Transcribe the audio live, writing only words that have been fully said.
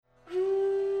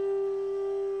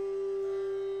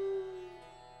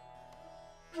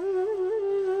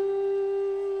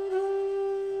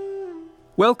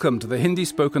Welcome to the Hindi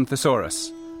Spoken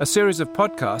Thesaurus, a series of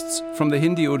podcasts from the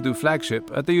Hindi-Urdu flagship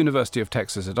at the University of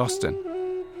Texas at Austin.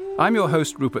 I'm your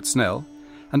host, Rupert Snell,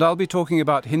 and I'll be talking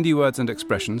about Hindi words and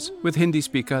expressions with Hindi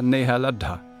speaker Neha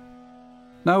Ladha.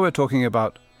 Now we're talking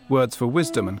about words for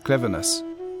wisdom and cleverness.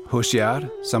 होशियार,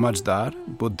 समझदार,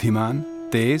 बुद्धिमान,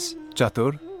 तेज,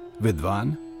 चतुर,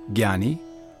 विद्वान, ज्ञानी,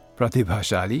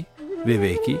 प्रतिभाशाली,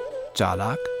 विवेकी,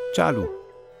 चालाक, चालू.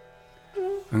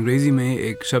 अंग्रेजी में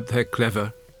एक शब्द है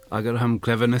क्लेवर. अगर हम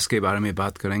क्लेवरनेस के बारे में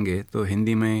बात करेंगे तो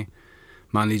हिंदी में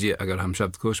मान लीजिए अगर हम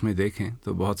शब्दकोश में देखें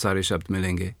तो बहुत सारे शब्द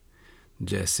मिलेंगे,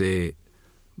 जैसे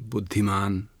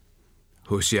बुद्धिमान,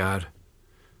 होशियार,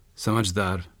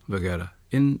 समझदार वगैरह.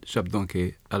 इन शब्दों के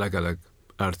अलग अलग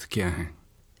अर्थ क्या हैं?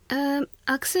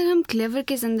 अक्सर हम क्लेवर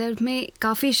के संदर्भ में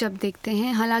काफ़ी शब्द देखते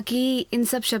हैं. हालांकि इन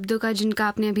सब शब्दों का जिनका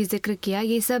आपने अभी जिक्र किया,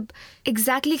 ये सब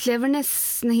एग्जैक्टली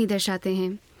क्लेवरनेस नहीं दर्शाते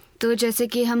हैं. तो जैसे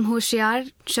कि हम होशियार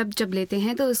शब्द जब लेते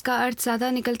हैं तो उसका अर्थ ज़्यादा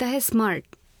निकलता है स्मार्ट.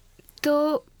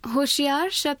 तो होशियार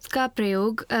शब्द का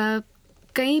प्रयोग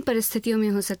कई परिस्थितियों में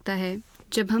हो सकता है.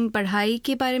 जब हम पढ़ाई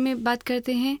के बारे में बात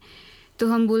करते हैं तो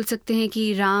हम बोल सकते हैं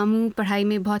कि रामू पढ़ाई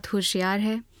में बहुत होशियार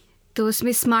है. तो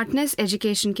उसमें स्मार्टनेस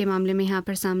एजुकेशन के मामले में यहाँ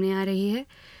पर सामने आ रही है.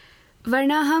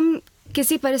 वरना हम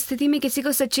किसी परिस्थिति में किसी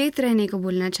को सचेत रहने को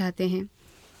बोलना चाहते हैं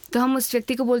तो हम उस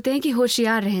व्यक्ति को बोलते हैं कि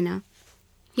होशियार रहना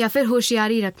या फिर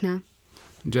होशियारी रखना.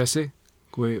 जैसे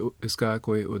इसका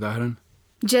कोई उदाहरण?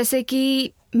 जैसे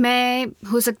कि मैं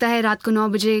हो सकता है रात को 9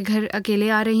 बजे घर अकेले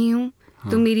आ रही हूँ.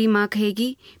 हाँ. तो मेरी माँ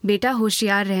कहेगी बेटा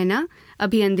होशियार रहना,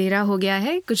 अभी अंधेरा हो गया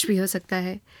है, कुछ भी हो सकता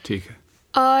है. ठीक है.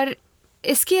 और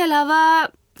इसके अलावा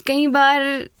कई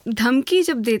बार धमकी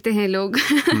जब देते हैं लोग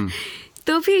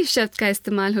तो भी इस शब्द का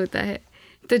इस्तेमाल होता है.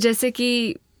 तो जैसे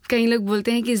कि कई लोग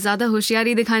बोलते हैं कि ज़्यादा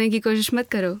होशियारी दिखाने की कोशिश मत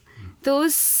करो. तो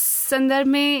उस संदर्भ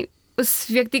में उस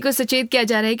व्यक्ति को सचेत किया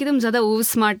जा रहा है कि तुम ज़्यादा ओवर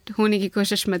स्मार्ट होने की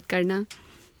कोशिश मत करना.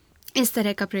 इस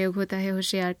तरह का प्रयोग होता है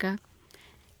होशियार का.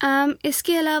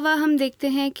 इसके अलावा हम देखते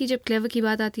हैं कि जब क्लेवर की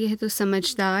बात आती है तो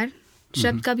समझदार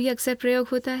शब्द का भी अक्सर प्रयोग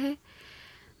होता है.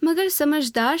 मगर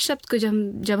समझदार शब्द को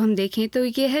जब हम देखें तो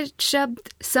यह शब्द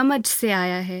समझ से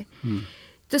आया है.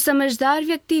 तो समझदार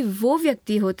व्यक्ति वो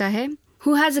व्यक्ति होता है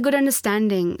who has a good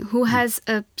understanding, who has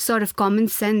a sort of common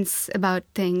sense about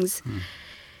things.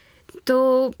 तो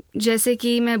जैसे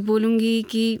कि मैं बोलूँगी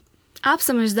कि आप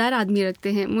समझदार आदमी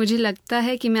लगते हैं, मुझे लगता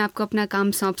है कि मैं आपको अपना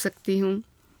काम सौंप सकती हूँ.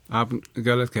 आप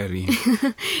गलत कह रही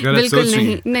हैं.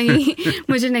 बिल्कुल नहीं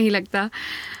मुझे नहीं लगता.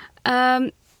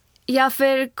 या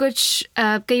फिर कुछ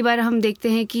कई बार हम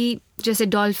देखते हैं कि जैसे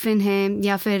डॉल्फिन हैं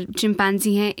या फिर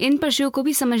चिंपैंजी हैं, इन पशुओं को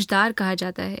भी समझदार कहा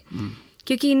जाता है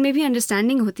क्योंकि इनमें भी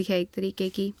अंडरस्टैंडिंग होती है एक तरीके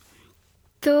की.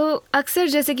 तो अक्सर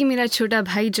जैसे कि मेरा छोटा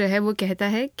भाई जो है वो कहता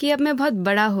है कि अब मैं बहुत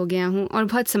बड़ा हो गया हूँ और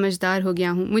बहुत समझदार हो गया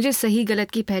हूँ, मुझे सही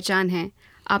गलत की पहचान है,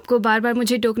 आपको बार बार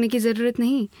मुझे टोकने की ज़रूरत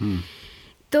नहीं.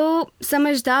 तो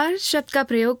समझदार शब्द का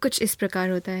प्रयोग कुछ इस प्रकार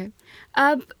होता है.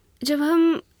 अब जब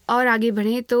हम और आगे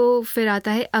बढ़ें तो फिर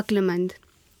आता है अक्लमंद.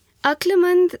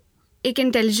 अक्लमंद एक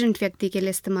इंटेलिजेंट व्यक्ति के लिए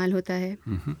इस्तेमाल होता है.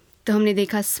 तो हमने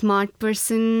देखा smart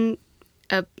person,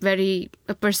 a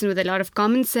person with a lot of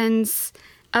common sense.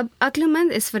 अब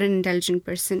अक्लमंद is for an intelligent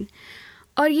person.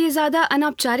 और ये ज़्यादा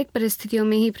अनौपचारिक परिस्थितियों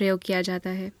में ही प्रयोग किया जाता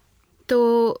है.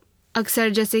 तो अक्सर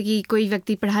जैसे कि कोई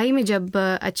व्यक्ति पढ़ाई में जब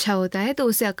अच्छा होता है तो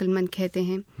उसे अक्लमंद कहते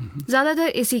हैं. ज़्यादातर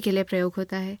इसी के लिए प्रयोग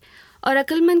होता है. और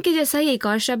अक्लमंद के जैसा ही एक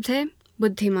और शब्द है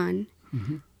बुद्धिमान.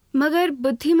 मगर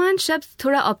बुद्धिमान शब्द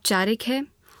थोड़ा औपचारिक है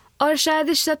और शायद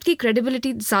इस शब्द की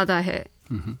क्रेडिबिलिटी ज़्यादा है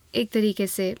एक तरीके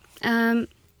से.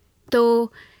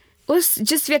 तो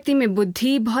जिस व्यक्ति में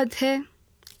बुद्धि बहुत है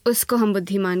उसको हम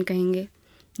बुद्धिमान कहेंगे.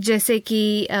 जैसे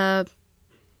कि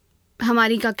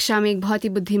हमारी कक्षा में एक बहुत ही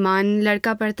बुद्धिमान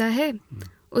लड़का पढ़ता है,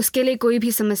 उसके लिए कोई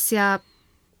भी समस्या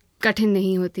कठिन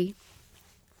नहीं होती.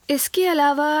 इसके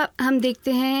अलावा हम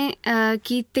देखते हैं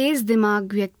कि तेज़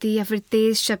दिमाग व्यक्ति या फिर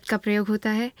तेज़ शब्द का प्रयोग होता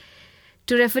है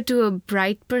to refer to a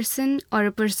bright person or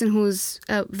a person who's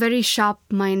very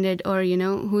sharp-minded or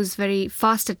who's very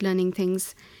fast at learning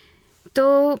things.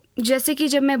 तो जैसे कि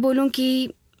जब मैं बोलूँ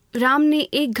कि राम ने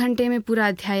 1 घंटे में पूरा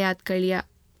अध्याय याद कर लिया,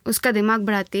 उसका दिमाग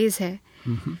बड़ा तेज़ है.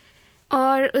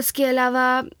 और उसके अलावा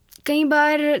कई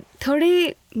बार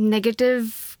थोड़े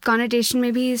नेगेटिव कॉनोटेशन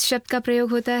में भी इस शब्द का प्रयोग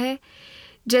होता है.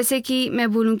 जैसे कि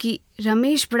मैं बोलूँ कि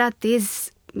रमेश बड़ा तेज़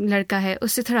लड़का है,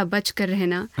 उससे थोड़ा बच कर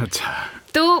रहना. अच्छा.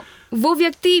 तो वो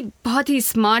व्यक्ति बहुत ही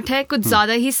स्मार्ट है, कुछ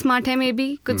ज़्यादा ही स्मार्ट है, मे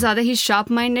बी कुछ ज़्यादा ही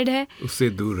शार्प माइंडेड है, उससे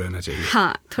दूर रहना चाहिए.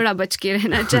 हाँ, थोड़ा बच के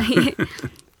रहना चाहिए.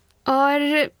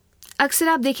 और अक्सर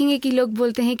आप देखेंगे कि लोग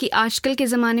बोलते हैं कि आजकल के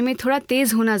ज़माने में थोड़ा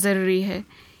तेज़ होना ज़रूरी है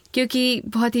क्योंकि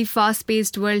बहुत ही फास्ट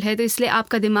पेस्ड वर्ल्ड है, तो इसलिए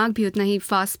आपका दिमाग भी उतना ही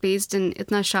फास्ट पेस्ड एंड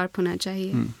इतना शार्प होना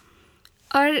चाहिए.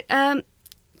 और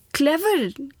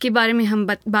क्लेवर के बारे में हम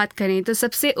बात करें तो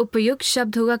सबसे उपयुक्त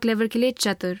शब्द होगा क्लेवर के लिए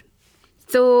चतुर।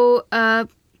 तो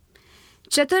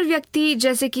चतुर व्यक्ति,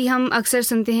 जैसे कि हम अक्सर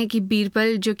सुनते हैं कि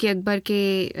बीरबल जो कि अकबर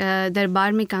के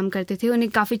दरबार में काम करते थे, उन्हें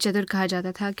काफ़ी चतुर कहा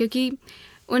जाता था क्योंकि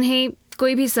उन्हें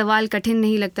कोई भी सवाल कठिन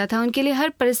नहीं लगता था। उनके लिए हर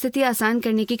परिस्थिति आसान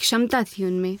करने की क्षमता थी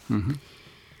उनमें।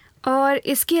 और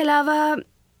इसके अलावा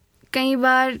कई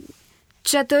बार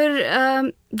चतुर,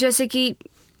 जैसे कि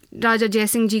राजा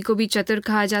जयसिंह जी को भी चतुर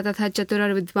कहा जाता था, चतुर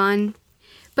और विद्वान।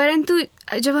 परंतु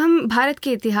जब हम भारत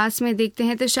के इतिहास में देखते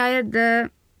हैं तो शायद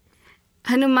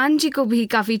हनुमान जी को भी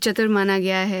काफ़ी चतुर माना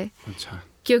गया है। अच्छा।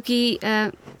 क्योंकि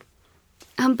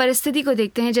हम परिस्थिति को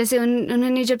देखते हैं, जैसे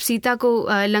उन्होंने जब सीता को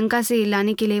लंका से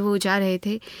लाने के लिए वो जा रहे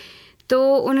थे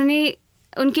तो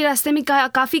उनके रास्ते में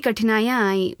काफ़ी कठिनाइयाँ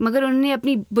आई, मगर उन्होंने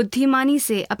अपनी बुद्धिमानी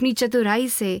से, अपनी चतुराई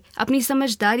से, अपनी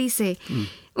समझदारी से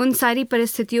उन सारी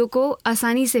परिस्थितियों को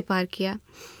आसानी से पार किया।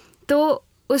 तो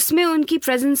उसमें उनकी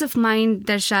प्रेजेंस ऑफ माइंड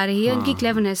दर्शा रही है, उनकी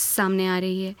क्लेवरनेस सामने आ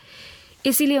रही है,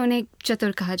 इसीलिए उन्हें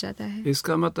चतुर कहा जाता है।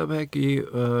 इसका मतलब है कि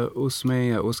उसमें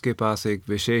या उसके पास एक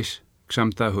विशेष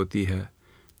क्षमता होती है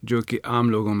जो कि आम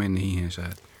लोगों में नहीं है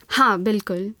शायद। हाँ,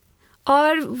 बिल्कुल।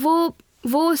 और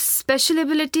वो special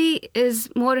ability is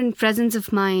more in presence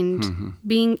of mind,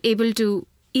 being able to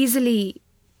easily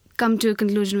come to a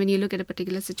conclusion when you look at a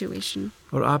particular situation.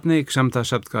 और आपने एक क्षमता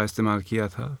शब्द का इस्तेमाल किया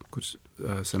था कुछ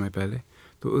समय पहले,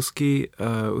 तो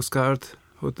उसका अर्थ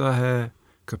होता है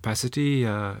कैपेसिटी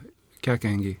या क्या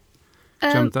कहेंगी?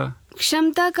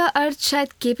 क्षमता का अर्थ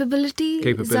शायद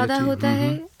कैपेबिलिटी ज़्यादा होता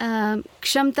है।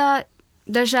 क्षमता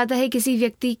दर्शाता है किसी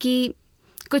व्यक्ति की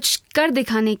कुछ कर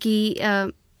दिखाने की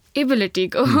एबिलिटी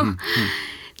को।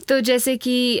 तो जैसे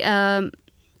कि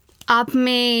आप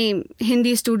में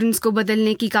हिंदी स्टूडेंट्स को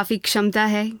बदलने की काफ़ी क्षमता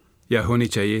है या होनी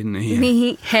चाहिए,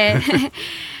 नहीं है।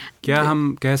 क्या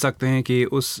हम कह सकते हैं कि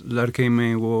उस लड़के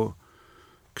में वो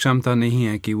क्षमता नहीं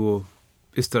है कि वो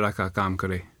इस तरह का काम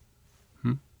करे?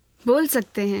 बोल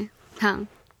सकते हैं, हाँ।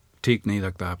 ठीक नहीं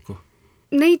लगता आपको?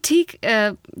 नहीं,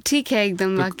 ठीक है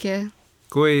एकदम तो वाक्य।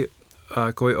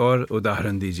 कोई और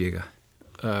उदाहरण दीजिएगा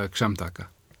क्षमता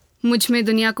का। मुझ में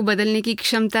दुनिया को बदलने की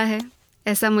क्षमता है,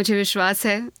 ऐसा मुझे विश्वास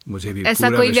है। मुझे भी ऐसा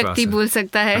कोई व्यक्ति बोल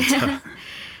सकता है। अच्छा।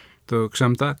 तो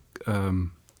क्षमता,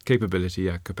 कैपेबिलिटी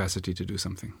या कैपेसिटी टू डू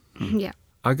समथिंग।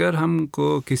 अगर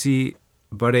हमको किसी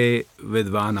बड़े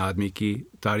विद्वान आदमी की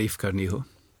तारीफ करनी हो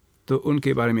तो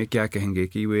उनके बारे में क्या कहेंगे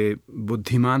कि वे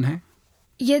बुद्धिमान हैं?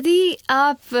 यदि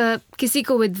आप किसी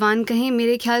को विद्वान कहें,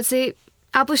 मेरे ख्याल से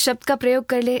आप उस शब्द का प्रयोग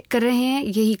कर रहे हैं,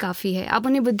 यही काफ़ी है। आप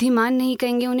उन्हें बुद्धिमान नहीं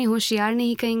कहेंगे, उन्हें होशियार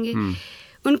नहीं कहेंगे,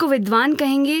 उनको विद्वान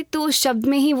कहेंगे तो उस शब्द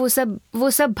में ही वो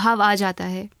सब भाव आ जाता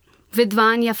है।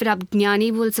 विद्वान या फिर आप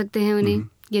ज्ञानी बोल सकते हैं उन्हें,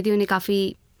 यदि उन्हें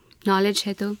काफ़ी नॉलेज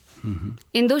है तो।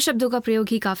 इन दो शब्दों का प्रयोग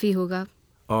ही काफ़ी होगा।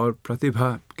 और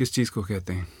प्रतिभा किस चीज़ को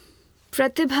कहते हैं?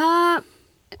 Pratibha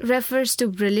refers to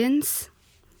brilliance.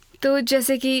 तो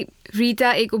जैसे कि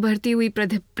रीटा एक उभरती हुई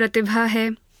प्रतिभा है,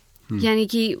 यानी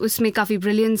कि उसमें काफ़ी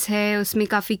ब्रिलियंस है, उसमें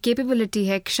काफ़ी कैपेबिलिटी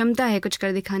है, क्षमता है कुछ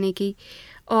कर दिखाने की।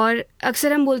 और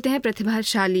अक्सर हम बोलते हैं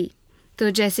प्रतिभाशाली। तो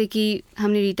जैसे कि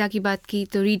हमने रीटा की बात की,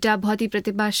 तो रीटा बहुत ही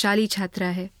प्रतिभाशाली छात्रा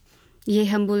है, ये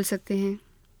हम बोल सकते हैं।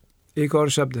 एक और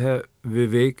शब्द है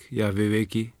विवेक या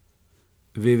विवेकी।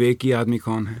 विवेकी आदमी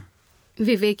कौन है?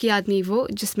 विवेकी आदमी वो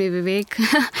जिसमें विवेक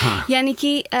हाँ। यानी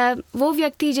कि वो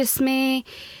व्यक्ति जिसमें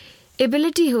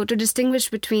एबिलिटी हो to distinguish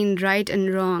between right and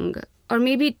wrong, और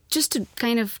may be just to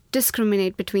kind of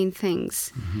discriminate between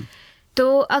things.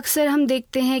 तो अक्सर हम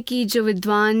देखते हैं कि जो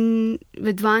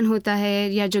विद्वान होता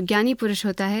है या जो ज्ञानी पुरुष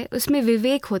होता है, उसमें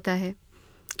विवेक होता है,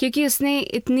 क्योंकि उसने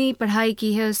इतनी पढ़ाई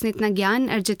की है, उसने इतना ज्ञान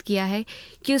अर्जित किया है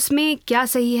कि उसमें क्या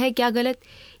सही है क्या गलत,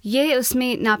 ये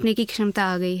उसमें नापने की क्षमता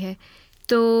आ गई है।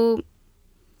 तो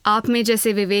आप में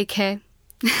जैसे विवेक है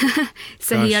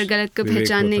सही और गलत को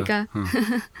पहचानने का।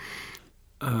 हाँ।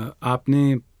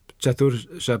 आपने चतुर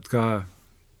शब्द का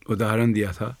उदाहरण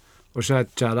दिया था और शायद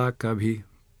चालाक का भी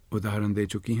उदाहरण दे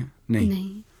चुकी हैं।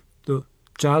 नहीं। तो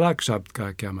चालाक शब्द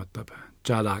का क्या मतलब है?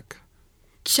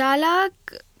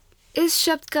 चालाक इस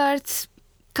शब्द का अर्थ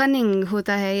कनिंग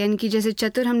होता है, यानी कि जैसे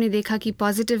चतुर हमने देखा कि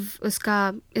पॉजिटिव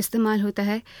उसका इस्तेमाल होता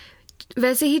है,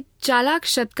 वैसे ही चालाक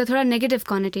शब्द का थोड़ा नेगेटिव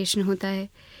कॉनोटेशन होता है।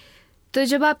 तो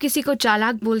जब आप किसी को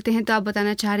चालाक बोलते हैं तो आप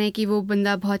बताना चाह रहे हैं कि वो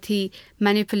बंदा बहुत ही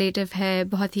मैनिपुलेटिव है,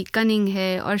 बहुत ही कनिंग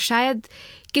है, और शायद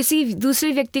किसी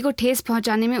दूसरे व्यक्ति को ठेस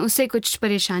पहुंचाने में उससे कुछ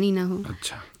परेशानी ना हो।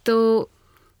 अच्छा। तो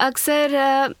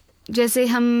अक्सर जैसे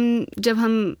जब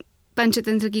हम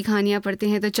पंचतंत्र की कहानियाँ पढ़ते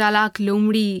हैं तो चालाक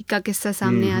लोमड़ी का किस्सा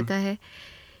सामने आता है।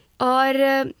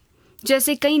 और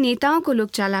जैसे कई नेताओं को लोग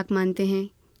चालाक मानते हैं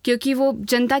क्योंकि वो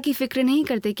जनता की फिक्र नहीं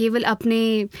करते, केवल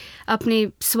अपने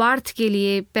स्वार्थ के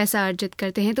लिए पैसा अर्जित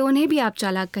करते हैं, तो उन्हें भी आप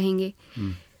चालाक कहेंगे।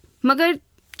 मगर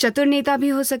चतुर नेता भी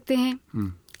हो सकते हैं,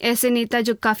 ऐसे नेता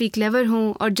जो काफ़ी क्लेवर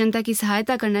हों और जनता की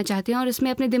सहायता करना चाहते हैं और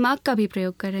उसमें अपने दिमाग का भी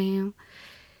प्रयोग कर रहे हों।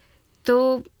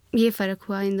 तो ये फ़र्क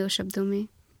हुआ इन दो शब्दों में।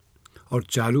 और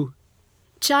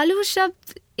चालू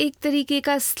शब्द एक तरीके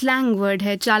का स्लैंग वर्ड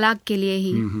है चालाक के लिए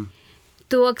ही।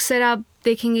 तो अक्सर आप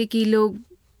देखेंगे कि लोग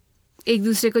एक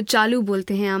दूसरे को चालू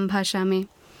बोलते हैं आम भाषा में,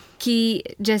 कि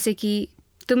जैसे कि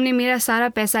तुमने मेरा सारा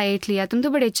पैसा ऐंठ लिया, तुम तो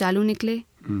बड़े चालू निकले।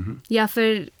 या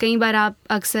फिर कई बार आप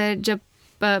अक्सर जब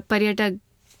पर्यटक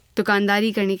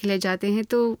दुकानदारी करने के लिए जाते हैं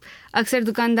तो अक्सर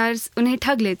दुकानदार उन्हें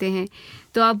ठग लेते हैं,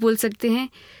 तो आप बोल सकते हैं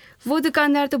वो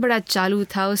दुकानदार तो बड़ा चालू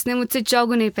था, उसने मुझसे 4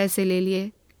 गुने पैसे ले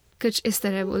लिए। कुछ इस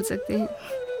तरह बोल सकते हैं।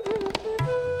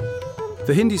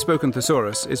 The Hindi Spoken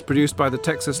Thesaurus is produced by the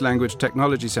Texas Language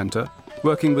Technology Center,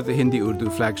 working with the Hindi Urdu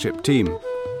flagship team.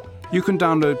 You can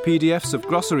download PDFs of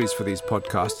glossaries for these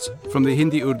podcasts from the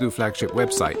Hindi Urdu flagship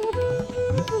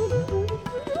website.